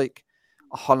 it's not like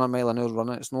 100 mile an hour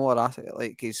running, it's not erratic.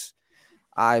 Like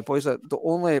boys, the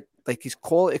only like his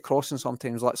quality crossing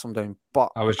sometimes lets him down.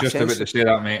 But I was just about to say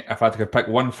that, mate. If I had to pick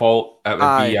one fault, it would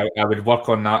be I would work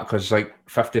on that because like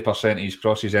 50% of his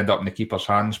crosses end up in the keeper's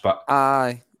hands. But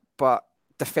but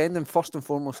defending first and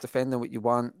foremost, defending what you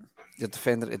want, your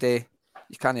defender today,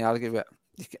 you can't argue with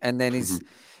it. And then he's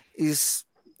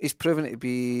proven to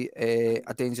be a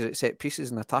danger at set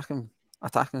pieces and attacking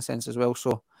sense as well.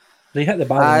 So. They hit the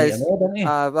bar, didn't he?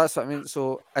 That's what I mean.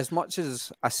 So as much as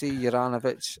I see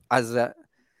Juranovic as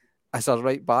a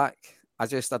right back, I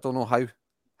don't know how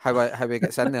he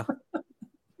gets in there.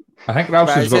 I think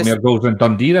Ralston's got more goals than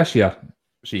Dundee this year,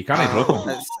 so you can't drop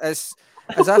him. As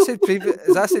I said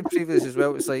previous as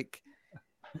well. It's like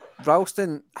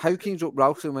Ralston. How can you drop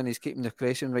Ralston when he's keeping the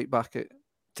Croatian right back out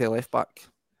to left back?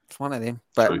 It's one of them.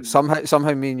 But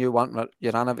somehow me and you want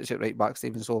Juranovic at right back,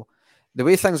 Stephen. So the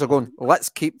way things are going, let's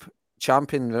keep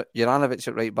champion Juranovic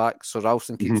at right back, so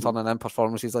Ralston keeps turning in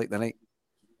performances like the night.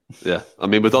 Yeah, I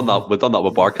mean we've done that with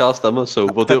Barcast, didn't we? So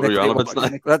we'll do it with Juranovic now.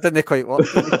 That didn't quite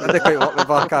work. That didn't quite work with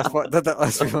Barcast, but did it?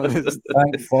 Let's be honest.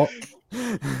 Thanks, fuck.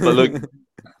 But look,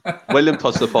 William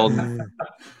touched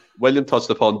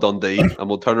upon Dundee, and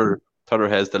we'll turn our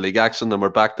heads to league action, and we're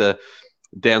back to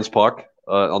Dens Park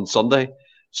on Sunday.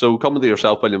 So coming to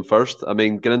yourself, William, first. I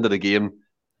mean, get into the game.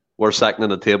 We're second in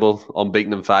the table,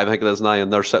 unbeaten in 5, I think it is now,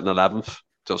 and they're sitting 11th,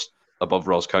 just above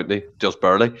Ross County, just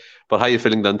barely. But how are you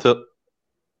feeling into it?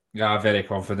 Yeah, very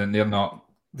confident. They're not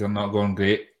going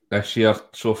great. this year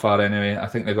so far anyway. I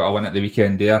think they got a win at the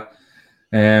weekend there.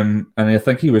 And I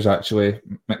think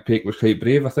McPake was quite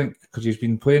brave, I think, because he's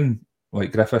been playing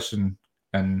like Griffiths and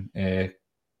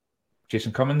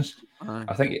Jason Cummins.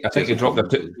 I think he dropped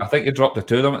the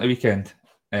two of them at the weekend.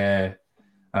 And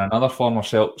another former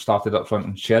Celt started up front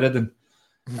in Sheridan,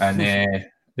 and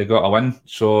they got a win.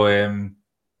 So,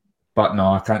 but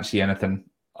no, I can't see anything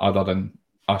other than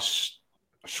us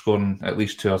scoring at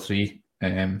least 2 or 3.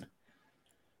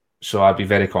 So I'd be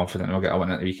very confident we'll get a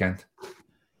win at the weekend.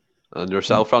 And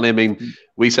yourself, Franny, I mean,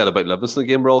 we said about Livingston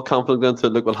game, we're all confident to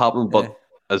look what happened, but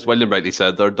as William rightly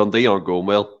said, Dundee aren't going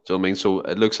well. Do you know what I mean? So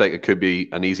it looks like it could be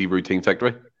an easy routine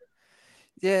victory.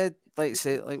 Yeah, like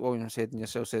William said and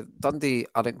yourself said, Dundee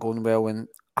aren't going well, and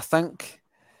I think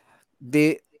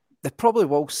they probably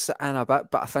will sit in a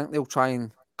bit, but I think they'll try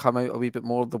and come out a wee bit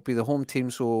more. They'll be the home team,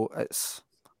 so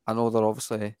I know they're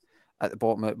obviously at the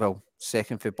bottom,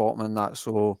 second for bottom in that,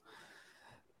 so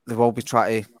they will be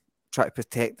trying to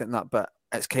protect it in that, but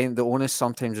it's kind of the onus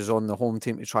sometimes is on the home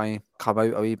team to try and come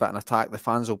out a wee bit and attack. The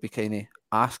fans will be kind of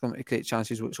asking them to create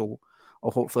chances, which will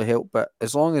hopefully help. But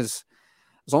as long as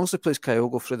they play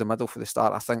Kyogo through the middle for the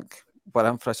start, I think we're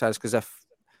in for a chance, because if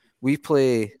we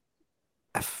play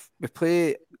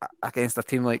against a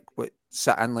team like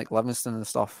sit in like Livingston and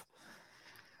stuff,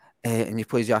 and you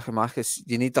play Giacomakis,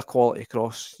 you need a quality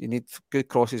cross. You need good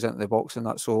crosses into the box and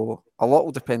that. So a lot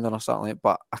will depend on us certainly,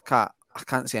 but I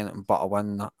can't see anything but a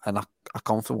win and a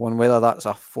comfortable one. Whether that's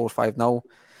a 4-5-0,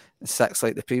 6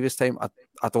 like the previous time,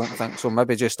 I don't think so.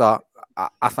 Maybe just I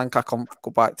think go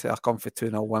back to a comfy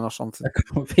 2-0 win or something. A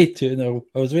comfy 2-0.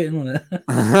 I was waiting on it.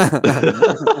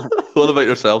 What about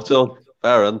yourself, John?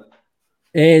 Aaron?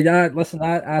 Listen,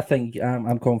 I think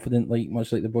I'm confident, like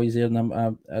much like the boys there,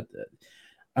 and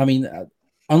I mean,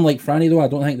 unlike Franny though, I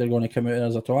don't think they're going to come out of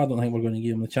us at all. I don't think we're going to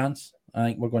give them the chance. I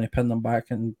think we're going to pin them back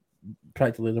and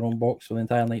practically their own box for the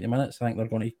entire 90 minutes. I think they're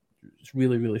going to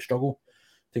really, really struggle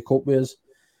to cope with us.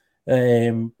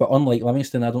 But unlike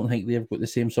Livingston, I don't think they've got the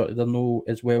same sort of, they're no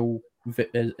as well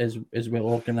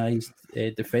organised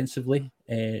defensively.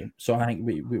 So I think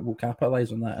we will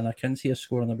capitalise on that, and I can see us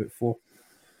scoring about 4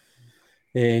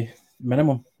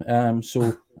 minimum.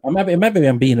 So maybe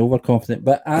I'm being overconfident,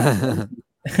 but I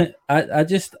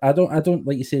don't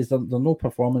like you say, they're not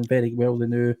performing very well. They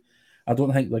know. I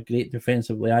don't think they're great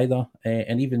defensively either,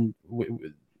 and even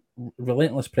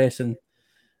relentless pressing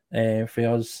for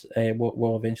us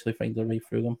will eventually find their way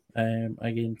through them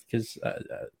again. Because,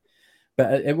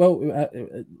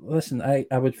 listen, I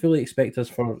would fully expect us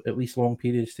for at least long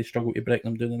periods to struggle to break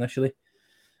them down initially,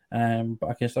 but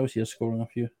I can still see us scoring a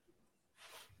few.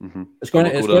 Mm-hmm.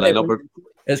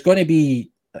 It's going to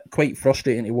be quite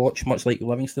frustrating to watch, much like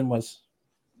Livingston was.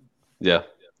 Yeah.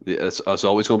 It's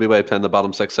always going to be way playing the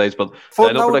bottom 6 sides, but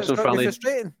predictions,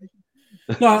 Franny.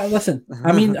 No, listen.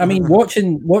 I mean,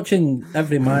 watching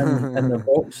every man in the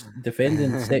box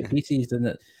defending set pieces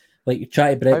and like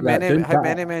try to break that down. How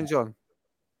many men, John?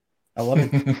 11.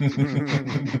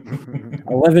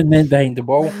 11 men behind the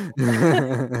ball.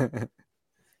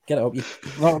 Get it up, you.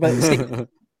 Not about the same.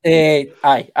 I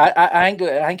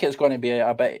think it's going to be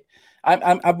a bit.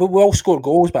 We will score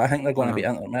goals, but I think they're going to be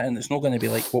intermittent. It's not going to be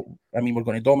like we're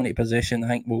going to dominate possession. I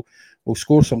think we'll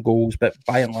score some goals, but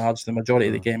by and large, the majority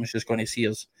of the game is just going to see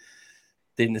us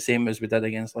doing the same as we did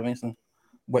against Livingston,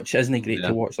 which isn't great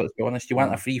to watch. Let's be honest. You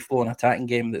want a free flowing attacking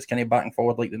game that's kind of back and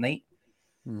forward like the night.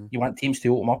 You want teams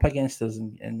to open up against us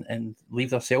and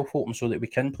leave themselves open so that we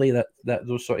can play that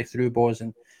those sort of through balls,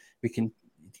 and we can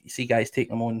see guys take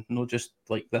them on, not just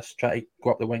like this, try to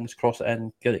go up the wings, cross it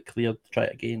in, get it cleared, try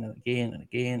it again and again and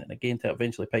again and again till it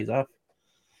eventually pays off.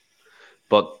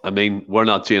 But I mean, we're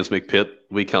not James McPate.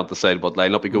 We can't decide what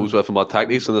lineup he goes with and what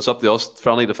tactics, and it's up to us,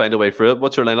 Franny, to find a way through it.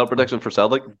 What's your lineup prediction for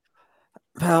Celtic?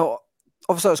 Well,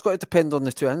 obviously it's got to depend on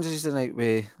the 2 injuries tonight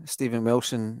with Stephen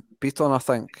Welsh and Beaton. I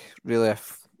think really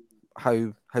if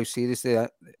how serious they are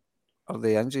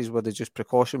the injuries, were they just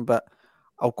precaution? But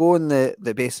I'll go on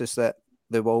the basis that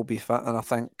they will be fit, and I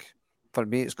think for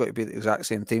me it's got to be the exact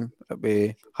same team. It'll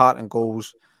be Hart and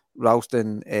goals,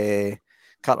 Ralston,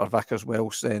 Carter-Vickers,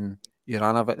 Welsh, and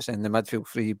Juranovic in the midfield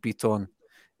 3, Beaton,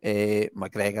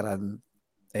 McGregor and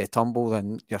Turnbull,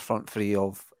 and your front 3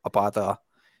 of Abada,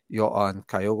 Jota and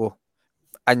Kyogo.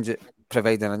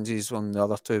 Providing injuries on the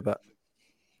other 2, but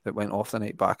it went off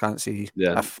tonight. But I can't see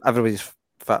if everybody's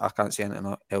fit. I can't see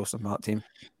anything else in that team.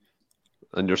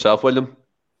 And yourself, William?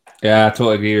 Yeah, I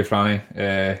totally agree with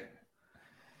Franny.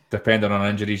 Depending on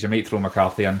injuries, you might throw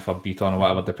McCarthy in for Beaton or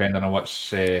whatever, depending on what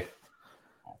the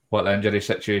injury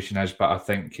situation is. But I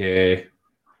think he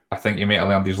might have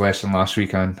learned his lesson last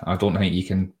week, and I don't think you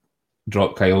can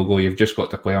drop Kyogo. You've just got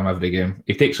to play him every game.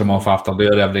 He takes him off after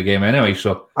there every game anyway.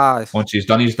 So once he's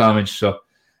done his damage, so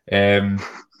yeah,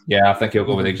 I think he'll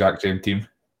go with the exact same team.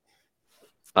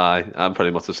 Aye, I'm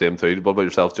pretty much the same too. What about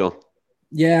yourself, John?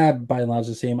 Yeah, by and large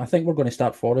the same. I think we're going to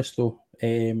start Forest though.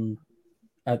 I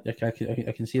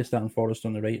can see us starting Forest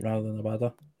on the right rather than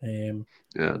Abada.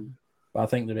 Yeah. But I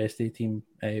think the rest of the team,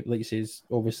 like you say,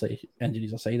 obviously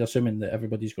injuries aside, assuming that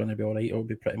everybody's going to be all right, it'll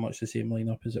be pretty much the same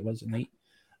lineup as it was tonight.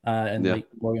 Like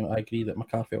William, I agree that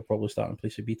McCarthy will probably start in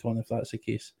place of Beaton if that's the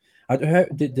case.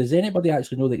 Does anybody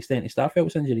actually know the extent of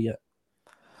Starfelt's injury yet?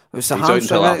 It was a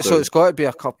hamstring, so it's got to be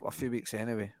a few weeks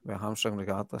anyway with a hamstring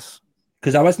regardless.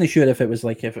 Because I wasn't sure if it was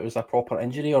a proper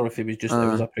injury or if it was just it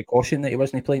was a precaution that he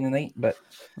wasn't playing tonight. But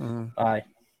I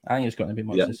think it's going to be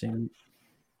much the same.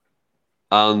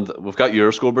 And we've got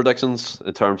your score predictions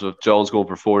in terms of John's going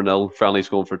for 4-0, Friendly's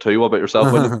going for 2. What about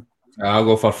yourself, William? I'll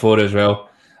go for 4 as well.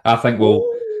 I think we'll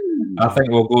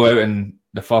go out in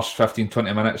the first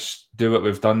 15-20 minutes, do what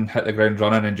we've done, hit the ground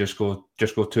running, and just go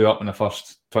 2 up in the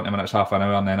first 20 minutes, half an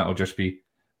hour, and then it'll just be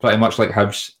pretty much like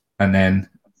Hibs, and then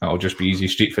it'll just be easy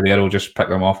street for the arrow, just pick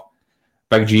them off.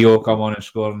 Big Gio come on and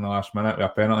score in the last minute with a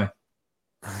penalty.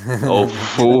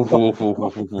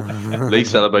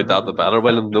 Least said about that the better,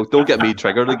 William. No, don't get me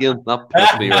triggered again. That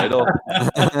pissed me right off.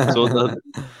 So that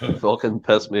fucking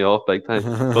pissed me off big time.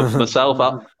 But myself,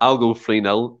 I'll go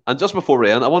 3-0. And just before we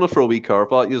end, I want to throw a wee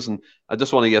curveball at you, and I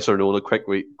just want to yes or no a quick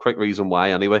reason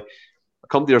why. Anyway,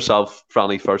 come to yourself,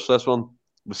 Franny, first. This one,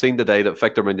 we've seen today that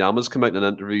Victor Wanyama's come out in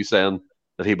an interview saying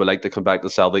that he would like to come back to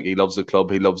Celtic. He loves the club,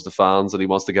 he loves the fans, and he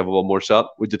wants to give it one more shot.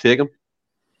 Would you take him?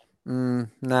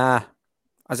 Nah.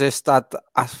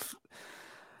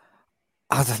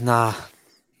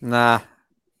 Nah.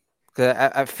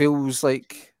 It feels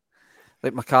like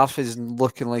McCarthy's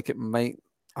looking like it might.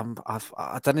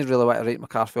 I didn't really want to write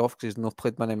McCarthy off because he's not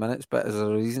played many minutes, but there's a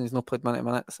reason he's not played many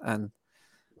minutes, and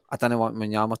I didn't want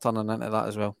Wanyama turning into that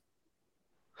as well.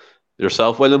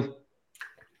 Yourself, William?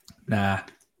 Nah.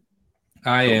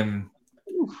 I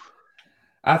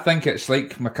think it's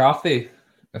like McCarthy.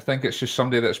 I think it's just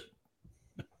somebody that's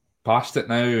past it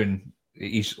now, and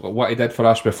what he did for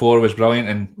us before was brilliant.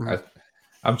 And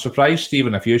I'm surprised,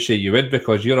 Stephen, if you say you would,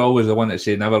 because you're always the one that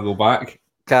say never go back.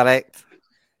 Correct.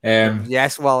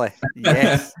 Yes, Wally.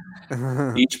 Yes.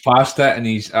 He's past it, and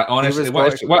he's honestly.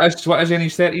 What is he in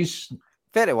his 30s?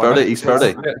 31. 30. He's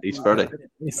 30. He's 30.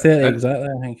 He's 30 exactly.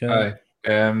 I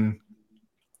think.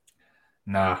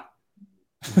 Nah.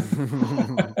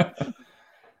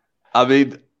 I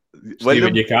mean,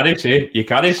 Stephen, you can't say you take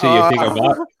him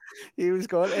back. He's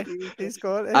got it.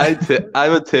 I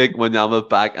would take Wanyama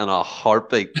back in a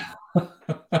heartbeat. An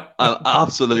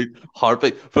absolute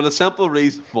heartbeat. For the simple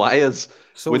reason why is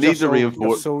we need to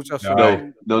reinforce.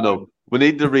 No. We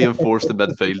need to reinforce the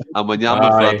midfield, and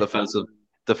Wanyama for that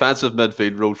defensive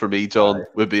midfield role for me, John,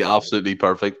 would be absolutely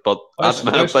perfect. But that's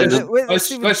my opinion.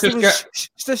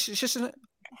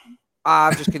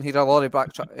 I'm just can hear a lorry back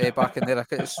in there.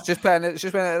 It's just went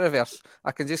in reverse.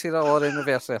 I can just hear a lorry in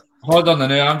reverse there. Hold on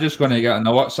now. I'm just going to get in the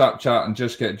WhatsApp chat and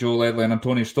just get Joe Ledley and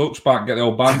Tony Stokes back, get the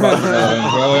old band back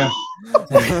together.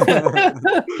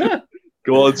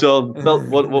 Go on, John.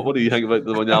 What do you think about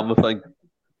the Wanyama thing?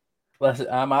 Listen,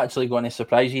 I'm actually going to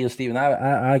surprise you, Stephen.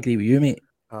 I agree with you, mate.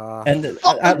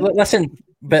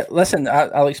 Listen,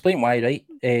 I'll explain why, right?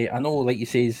 I know, like you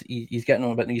say, he's getting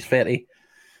on a bit and he's 30.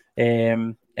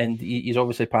 And he's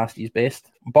obviously past his best.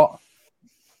 But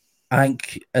I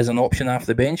think as an option off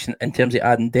the bench, in terms of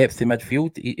adding depth to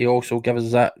midfield, he also gives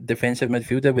us that defensive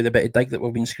midfielder with a bit of dig that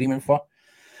we've been screaming for.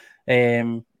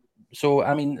 So,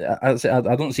 I mean, I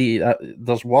don't see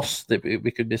there's worse that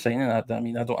we could be signing. I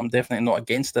mean, I'm definitely not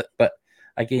against it. But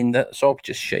again, that's all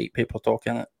just shite paper talk,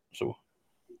 innit? So.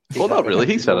 Well, not really.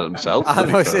 He said it himself. I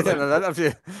know he said it in an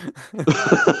interview.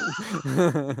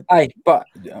 Aye, but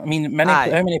I mean,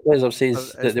 how many players have said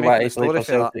that they want to play for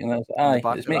Celtic? Aye,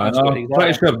 it's making a story.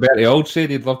 Pretty sure Bertie Auld said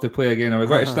he'd love to play again. We've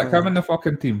got to stick him in the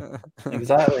fucking team.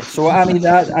 Exactly. So I mean,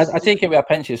 I take it with a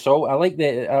pinch of salt. I like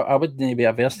that. I wouldn't be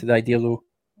averse to the idea though.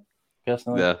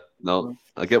 Personally. Yeah, no,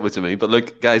 I get what you mean. But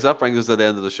look, guys, that brings us to the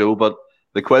end of the show. But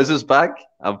the quiz is back.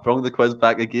 I've brought the quiz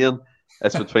back again.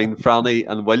 It's between Franny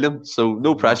and William, so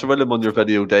no pressure, William, on your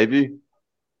video debut.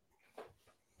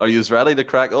 Are you ready to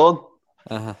crack on?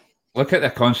 Look at the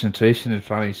concentration in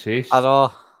Franny's face. I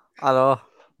know.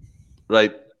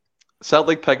 Right.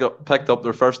 Celtic picked up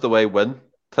their first away win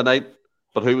tonight,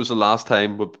 but who was the last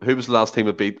team we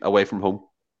beat away from home?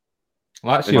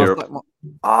 Lazio.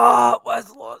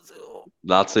 Lazio.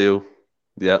 Lazio.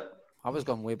 Yeah. I was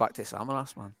going way back to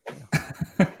Samaras, man.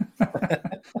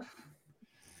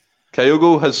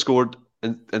 Kyogo has scored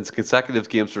in consecutive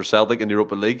games for Celtic in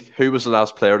Europa League. Who was the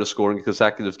last player to score in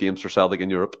consecutive games for Celtic in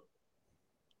Europe?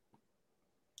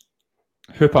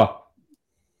 Hooper.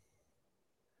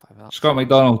 Scott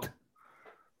McDonald.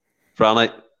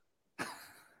 Franny.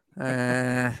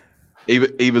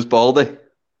 He was Baldy.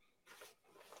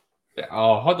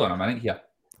 Oh, hold on a minute here.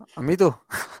 Amido.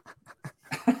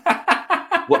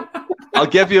 Well, I'll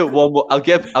give you one more. I'll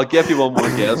give you one more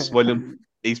guess, William.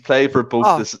 He's played for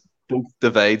both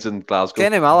divides in Glasgow.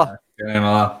 Kenny Miller.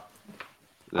 Yeah,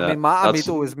 I mean, Matt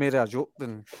Amido was more a joke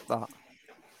than that.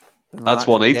 That's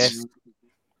one each.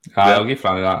 I'll give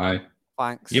Franny that. Aye.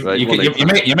 Thanks. You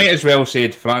might as well say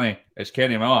Franny. It's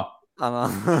Kenny Miller. I know.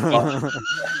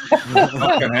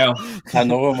 Fucking hell. I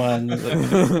know, man.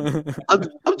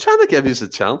 I'm trying to give you a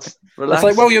chance. Relax. It's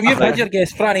like, William, you've had your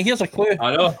guess, Franny. Here's a clue.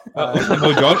 I know. Wasn't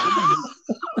Mo Johnson?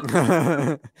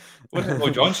 Wasn't Mo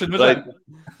Johnson, was it?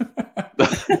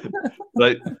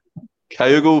 Right.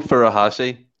 Kyogo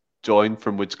Furuhashi joined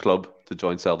from which club to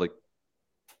join Celtic?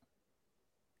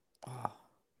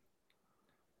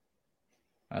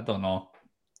 I don't know.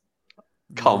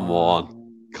 Come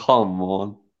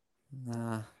on.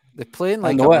 Nah. They playing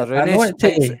like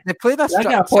They played a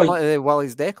strap similar to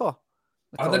Willie's Deco.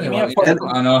 I didn't even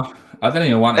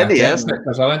want to guess it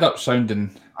because I end up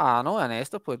sounding. I know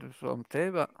Iniesta played with him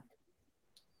too, but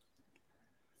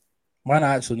Man,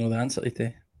 I actually know the answer to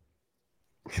it.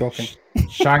 Shocking.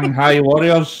 Shanghai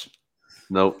Warriors.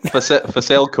 No,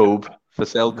 Fasel Kobe.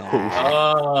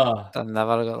 I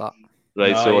never got that.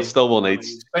 Right, so it's still one each.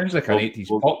 Sounds like an 80s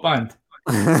pop band.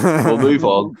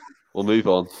 We'll move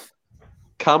on.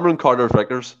 Cameron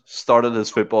Carter-Vickers started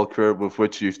his football career with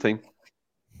which youth team?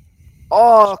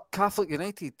 Oh, Catholic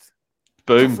United.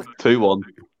 Boom, 2-1.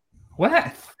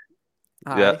 What?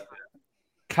 Yeah.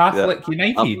 Catholic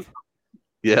United?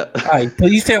 Yeah. Aye,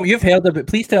 please tell me you've heard about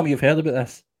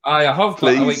this. Aye, I have.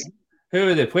 Please. Like, who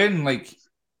are they playing? Like,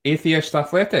 Atheist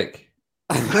Athletic?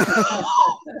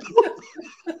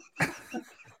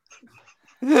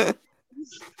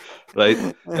 Right.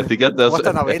 If you get this,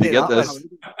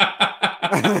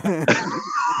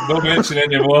 Don't mention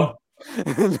anymore.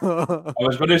 No. I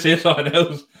was going to say something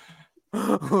else.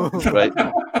 Right.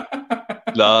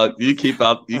 No, you keep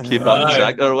that in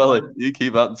check there, Willie. You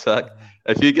keep that in check.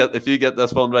 If you get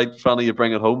this one right, Franny, you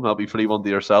bring it home. I'll be 3-1 to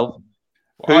yourself.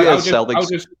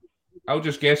 I'll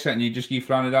just guess it, and you just give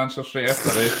Franny the answer straight after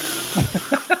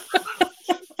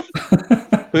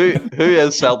it. Who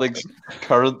is Celtic's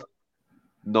current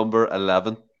number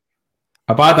 11?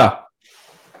 Abada.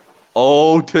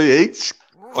 Oh, 2 each.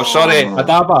 Oh, sorry,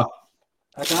 Adaba.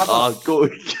 Oh, go.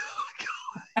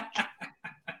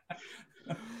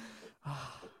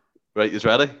 Right, you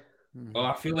ready? Oh,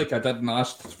 I feel like I did in the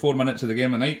last 4 minutes of the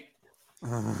game at night.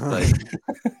 Right.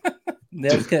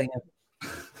 Never kidding.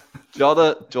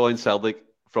 Jota joined Celtic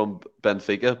from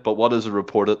Benfica, but what is a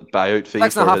reported buyout fee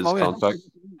for his contract?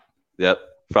 Yep,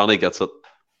 Franny gets it.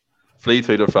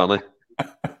 3-2 to Franny.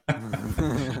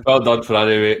 Well done,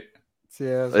 Franny, mate.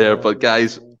 Cheers. Yeah, but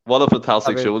guys, what a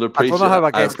fantastic show. And I don't know how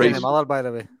I guessed Kenny Miller, by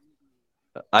the way.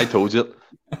 I told you.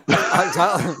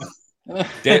 Exactly.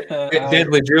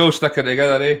 Deadly duo sticking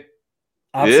together, eh?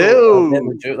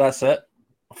 Absolutely. That's it.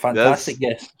 Fantastic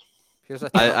guess.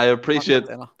 I appreciate,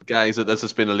 guys, that this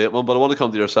has been a late one, but I want to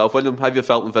come to yourself, William. Have you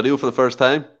felt in video for the first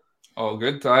time? Oh,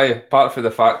 good. Apart from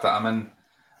the fact that I'm in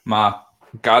my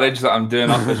garage that I'm doing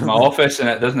up as my office, and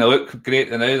it doesn't look great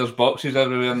now. There's boxes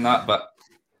everywhere and that, but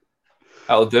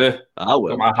it'll do. I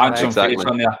will. Got my handsome face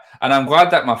on there, and I'm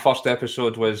glad that my first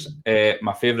episode was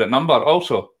my favourite number.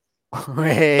 Also,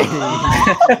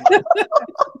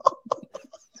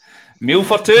 meal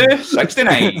for two,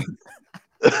 69.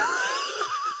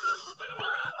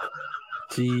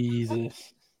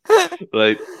 Jesus.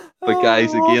 Right, but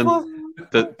guys, again,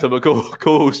 to my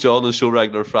co-host John and show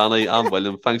regular Franny and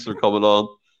William, thanks for coming on,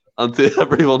 and to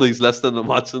everyone who's listening and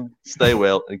watching, stay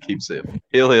well and keep safe.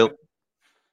 Hail, hail.